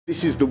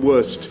This is the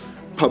worst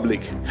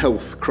public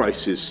health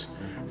crisis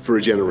for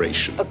a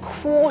generation. A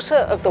quarter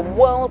of the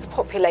world's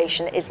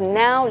population is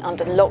now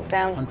under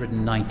lockdown.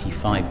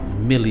 195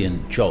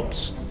 million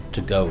jobs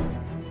to go.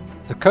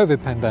 The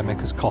COVID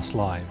pandemic has cost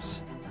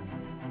lives.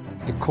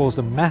 It caused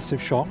a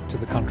massive shock to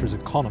the country's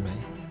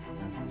economy,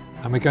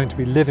 and we're going to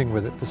be living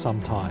with it for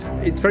some time.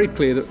 It's very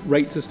clear that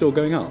rates are still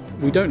going up.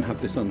 We don't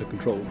have this under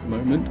control at the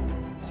moment.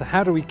 So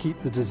how do we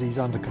keep the disease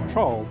under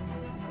control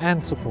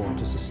and support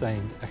a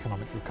sustained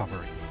economic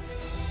recovery?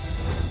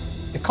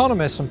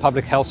 Economists and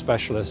public health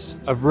specialists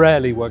have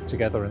rarely worked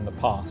together in the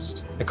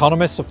past.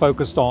 Economists are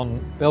focused on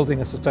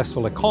building a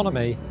successful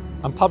economy,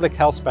 and public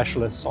health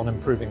specialists on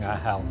improving our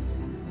health.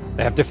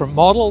 They have different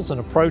models and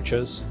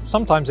approaches,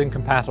 sometimes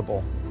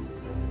incompatible.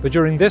 But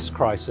during this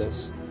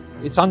crisis,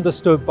 it's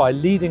understood by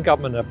leading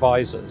government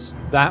advisors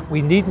that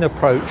we need an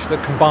approach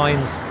that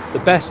combines the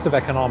best of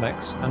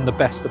economics and the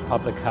best of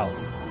public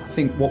health. I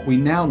think what we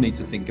now need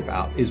to think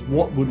about is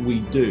what would we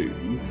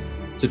do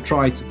to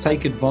try to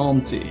take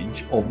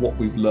advantage of what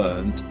we've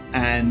learned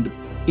and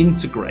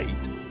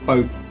integrate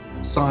both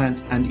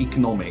science and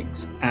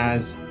economics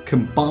as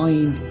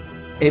combined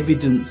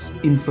evidence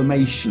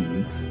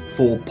information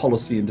for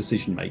policy and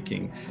decision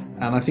making.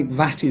 And I think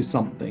that is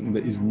something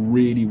that is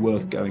really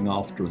worth going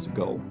after as a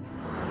goal.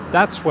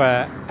 That's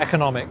where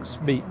economics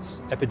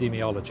meets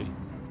epidemiology.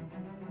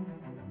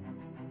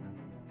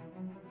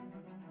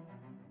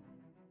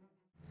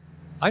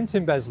 I'm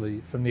Tim Besley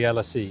from the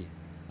LSE,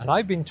 and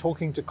I've been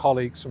talking to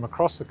colleagues from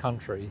across the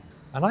country,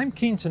 and I'm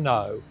keen to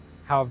know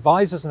how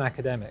advisors and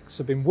academics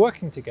have been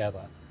working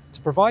together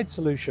to provide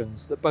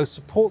solutions that both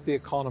support the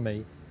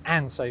economy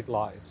and save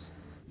lives.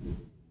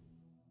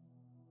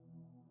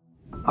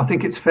 I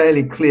think it's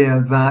fairly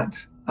clear that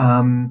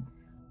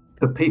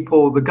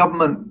the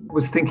government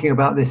was thinking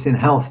about this in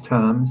health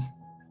terms,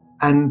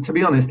 and to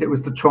be honest, it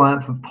was the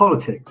triumph of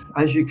politics.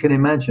 As you can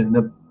imagine,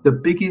 the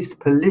biggest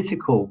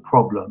political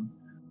problem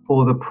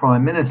for the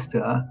Prime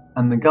Minister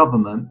and the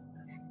government,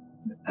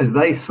 as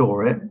they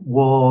saw it,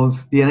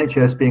 was the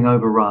NHS being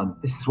overrun.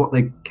 This is what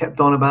they kept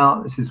on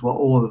about. This is what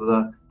all of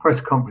the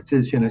press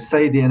conferences,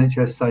 save the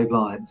NHS, save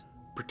lives.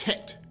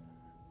 Protect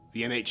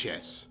the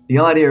NHS. The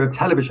idea of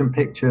television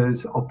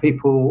pictures of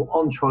people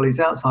on trolleys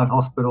outside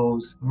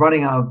hospitals,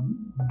 running out of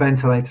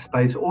ventilator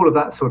space, all of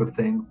that sort of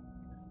thing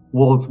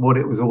was what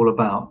it was all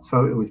about.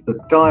 So it was the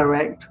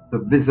direct, the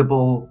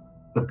visible,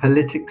 the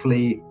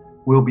politically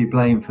will be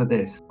blamed for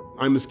this.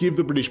 I must give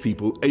the British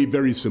people a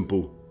very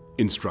simple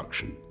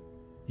instruction.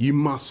 You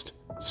must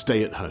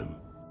stay at home.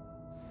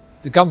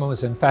 The government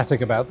was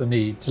emphatic about the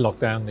need to lock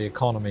down the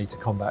economy to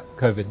combat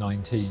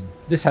Covid-19.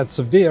 This had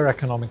severe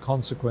economic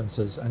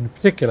consequences and in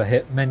particular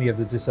hit many of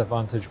the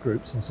disadvantaged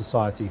groups in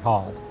society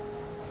hard.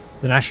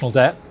 The national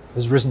debt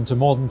has risen to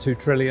more than 2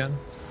 trillion.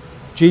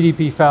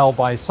 GDP fell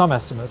by some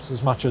estimates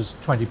as much as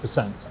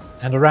 20%,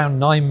 and around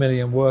 9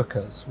 million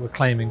workers were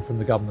claiming from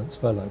the government's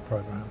furlough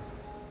programme.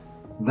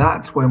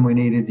 That's when we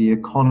needed the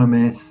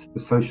economists, the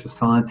social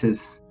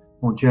scientists,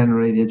 more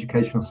generally the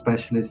educational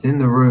specialists in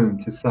the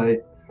room to say,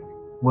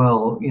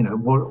 well,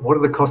 what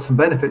are the costs and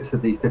benefits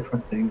of these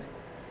different things?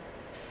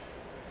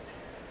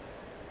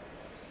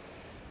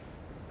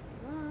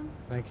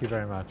 Thank you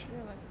very much.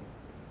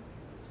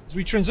 As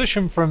we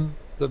transition from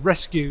the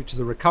rescue to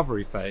the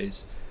recovery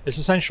phase, it's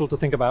essential to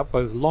think about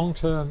both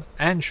long-term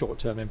and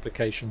short-term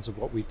implications of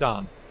what we've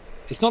done.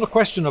 It's not a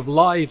question of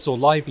lives or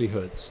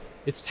livelihoods.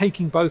 It's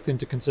taking both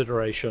into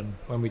consideration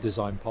when we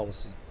design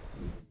policy.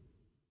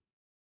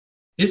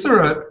 Is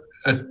there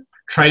a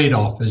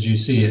trade-off, as you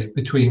see it,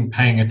 between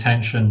paying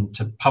attention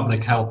to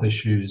public health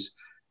issues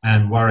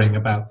and worrying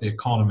about the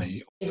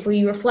economy? If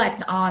we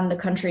reflect on the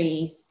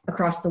countries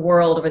across the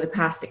world over the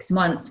past 6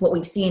 months, what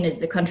we've seen is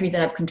the countries that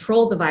have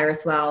controlled the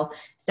virus well,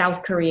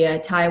 South Korea,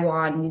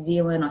 Taiwan, New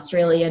Zealand,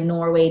 Australia,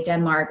 Norway,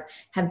 Denmark,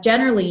 have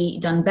generally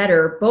done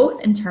better,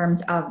 both in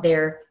terms of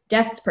their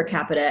deaths per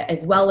capita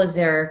as well as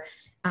their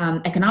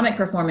economic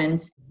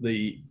performance.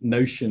 The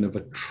notion of a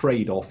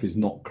trade-off is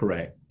not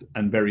correct,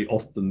 and very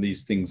often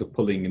these things are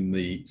pulling in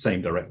the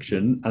same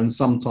direction, and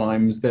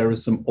sometimes there are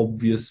some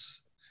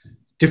obvious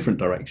different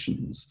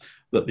directions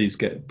that these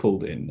get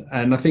pulled in.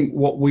 And I think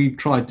what we've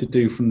tried to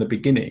do from the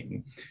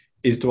beginning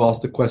is to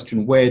ask the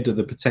question, where do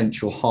the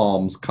potential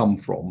harms come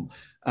from?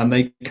 And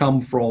they come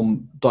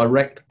from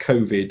direct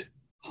COVID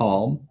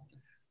harm.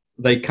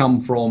 They come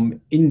from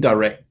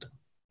indirect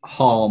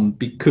harm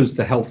because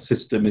the health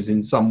system is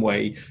in some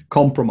way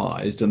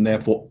compromised and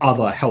therefore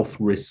other health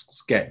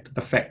risks get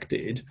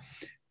affected.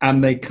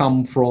 And they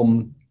come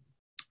from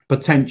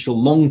potential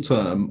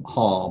long-term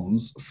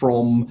harms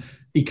from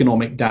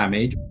economic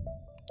damage.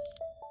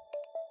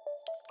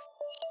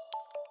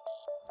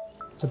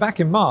 So back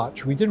in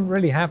March, we didn't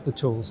really have the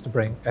tools to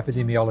bring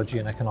epidemiology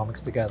and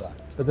economics together,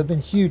 but there have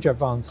been huge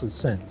advances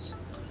since.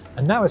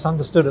 And now it's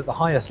understood at the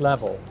highest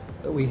level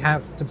that we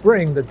have to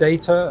bring the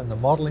data and the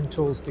modelling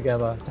tools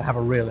together to have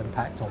a real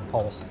impact on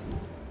policy.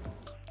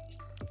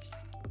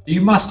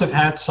 You must have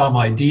had some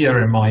idea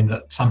in mind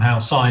that somehow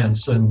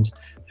science and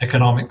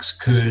economics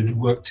could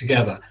work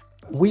together.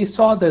 We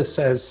saw this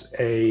as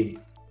a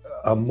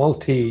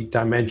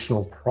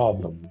multi-dimensional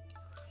problem.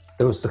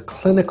 There was the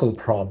clinical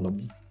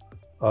problem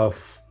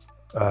of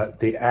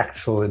the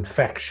actual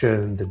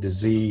infection, the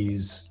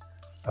disease,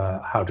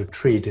 how to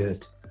treat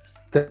it.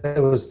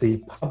 There was the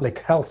public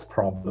health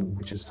problem,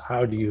 which is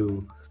how do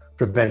you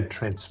prevent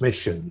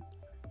transmission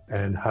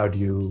and how do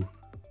you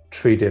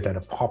treat it at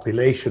a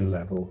population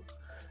level.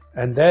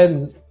 And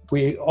then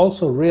we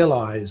also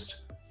realized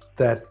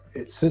that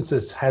since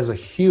this has a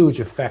huge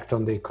effect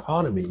on the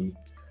economy,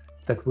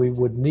 that we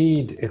would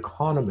need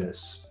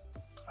economists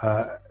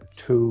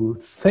to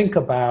think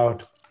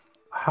about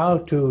how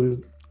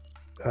to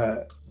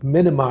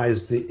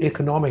minimize the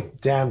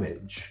economic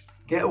damage.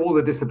 Get all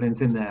the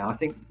disciplines in there. I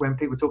think when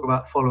people talk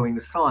about following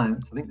the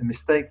science, I think the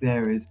mistake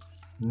there is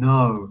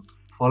no,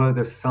 follow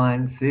the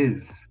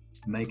sciences,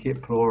 make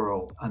it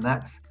plural. And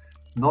that's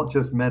not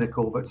just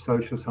medical, but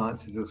social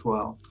sciences as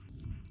well.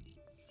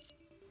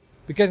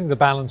 But getting the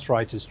balance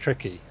right is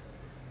tricky.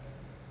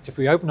 If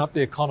we open up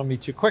the economy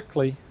too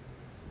quickly,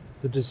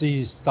 the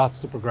disease starts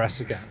to progress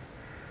again.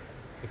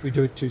 If we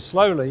do it too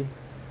slowly,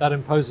 that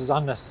imposes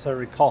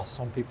unnecessary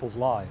costs on people's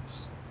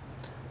lives.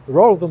 The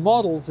role of the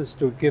models is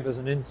to give us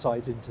an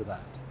insight into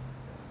that.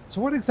 So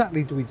what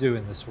exactly do we do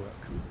in this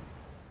work?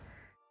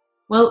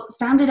 Well,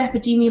 standard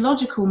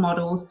epidemiological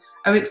models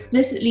are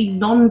explicitly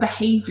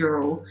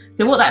non-behavioral.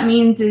 So what that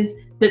means is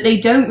that they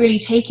don't really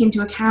take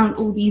into account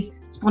all these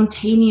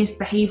spontaneous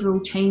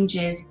behavioral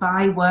changes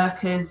by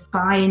workers,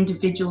 by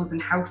individuals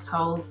and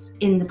households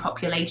in the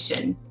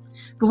population.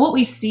 But what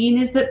we've seen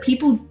is that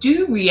people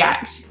do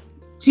react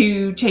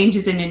to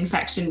changes in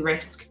infection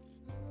risk.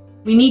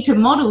 We need to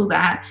model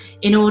that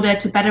in order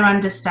to better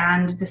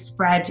understand the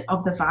spread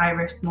of the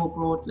virus more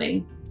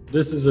broadly.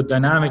 This is a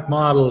dynamic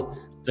model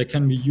that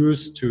can be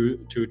used to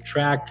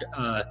track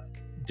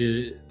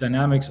the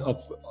dynamics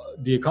of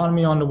the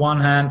economy on the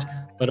one hand,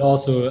 but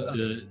also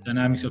the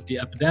dynamics of the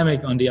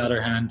epidemic on the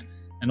other hand,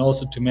 and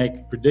also to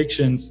make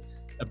predictions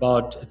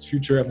about its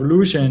future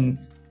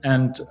evolution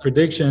and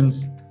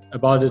predictions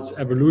about its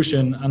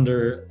evolution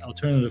under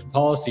alternative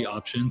policy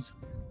options.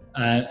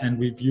 And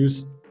we've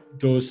used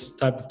those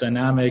type of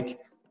dynamic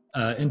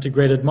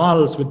integrated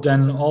models, which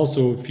then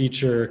also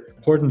feature,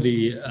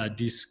 importantly,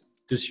 these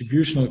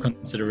distributional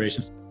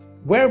considerations.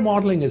 Where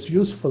modeling is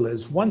useful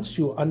is once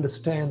you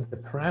understand the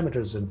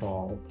parameters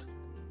involved,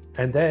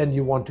 and then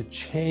you want to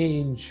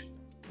change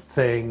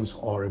things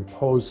or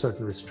impose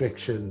certain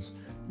restrictions,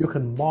 you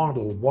can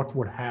model what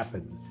would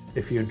happen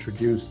if you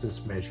introduce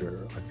this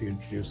measure, or if you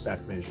introduce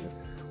that measure.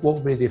 What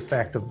would be the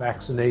effect of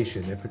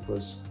vaccination if it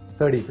was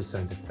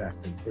 30%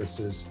 effective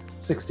versus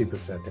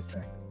 60%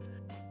 effective?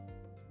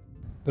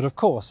 But of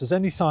course, as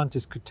any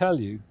scientist could tell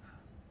you,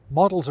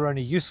 models are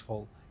only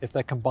useful if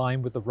they're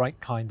combined with the right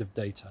kind of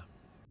data.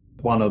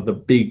 One of the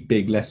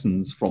big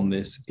lessons from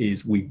this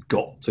is we've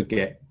got to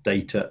get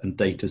data and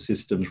data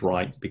systems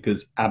right,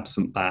 because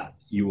absent that,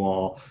 you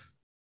are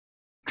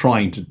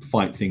trying to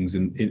fight things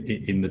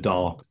in the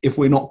dark. If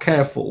we're not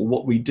careful,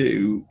 what we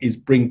do is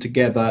bring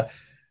together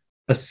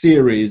a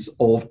series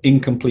of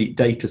incomplete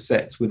data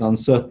sets with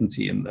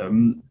uncertainty in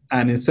them,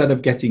 and instead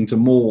of getting to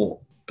more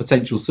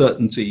potential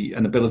certainty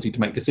and ability to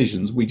make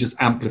decisions, we just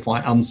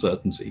amplify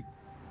uncertainty.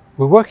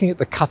 We're working at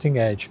the cutting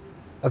edge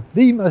of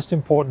the most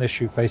important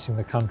issue facing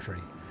the country,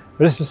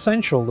 but it's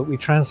essential that we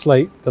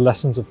translate the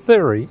lessons of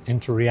theory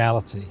into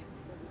reality.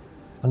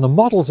 And the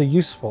models are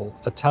useful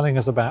at telling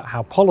us about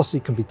how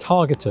policy can be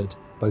targeted,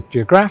 both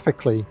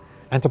geographically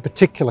and to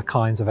particular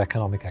kinds of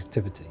economic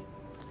activity.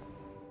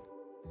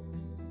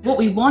 What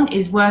we want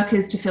is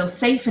workers to feel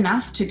safe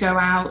enough to go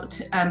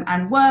out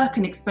and work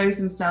and expose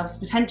themselves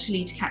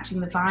potentially to catching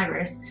the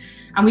virus.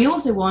 And we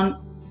also want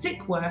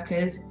sick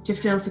workers to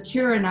feel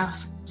secure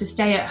enough to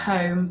stay at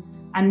home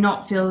and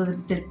not feel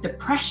the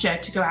pressure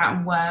to go out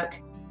and work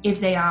if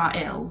they are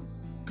ill.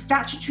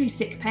 Statutory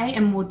sick pay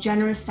and more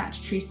generous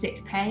statutory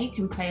sick pay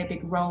can play a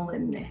big role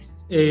in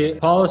this. A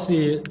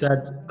policy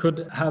that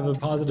could have a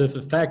positive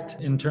effect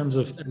in terms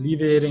of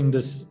alleviating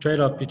this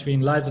trade-off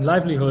between lives and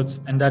livelihoods,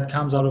 and that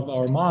comes out of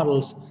our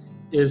models,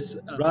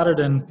 is rather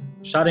than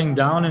shutting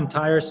down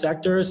entire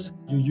sectors,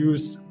 you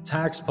use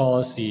tax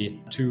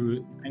policy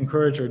to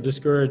encourage or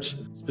discourage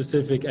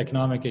specific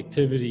economic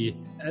activity.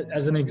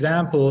 As an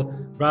example,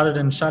 rather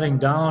than shutting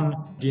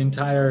down the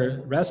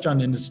entire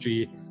restaurant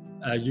industry,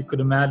 you could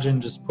imagine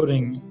just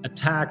putting a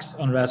tax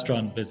on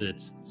restaurant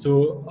visits.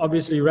 So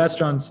obviously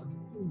restaurants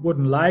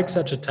wouldn't like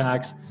such a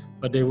tax,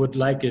 but they would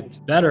like it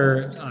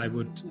better, I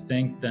would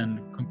think,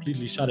 than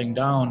completely shutting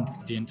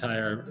down the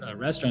entire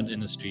restaurant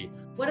industry.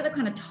 What are the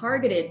kind of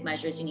targeted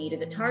measures you need?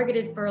 Is it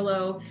targeted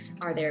furlough?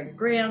 Are there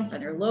grants? Are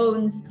there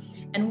loans?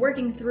 And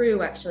working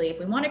through, actually, if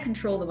we want to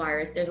control the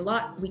virus, there's a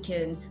lot we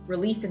can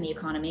release in the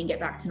economy and get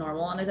back to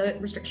normal, and there's other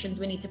restrictions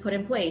we need to put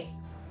in place.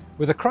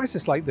 With a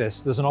crisis like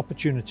this, there's an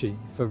opportunity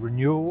for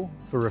renewal,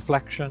 for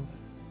reflection,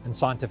 and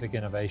scientific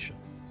innovation.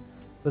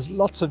 There's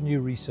lots of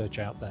new research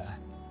out there.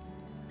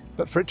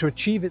 But for it to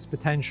achieve its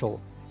potential,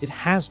 it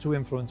has to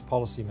influence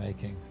policy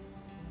making.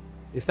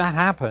 If that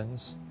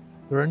happens,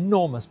 there are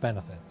enormous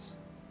benefits.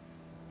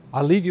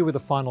 I'll leave you with a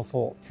final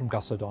thought from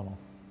Gus O'Donnell.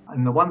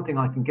 And the one thing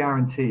I can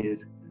guarantee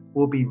is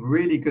we'll be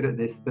really good at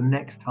this the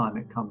next time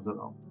it comes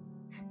along.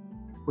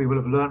 We will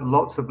have learned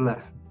lots of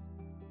lessons.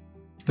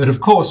 But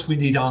of course, we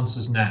need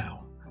answers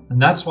now.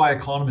 And that's why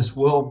economists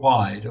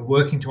worldwide are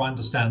working to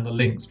understand the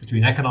links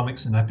between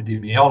economics and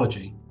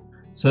epidemiology,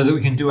 so that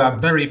we can do our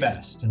very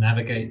best to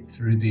navigate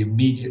through the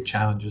immediate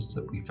challenges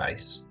that we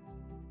face.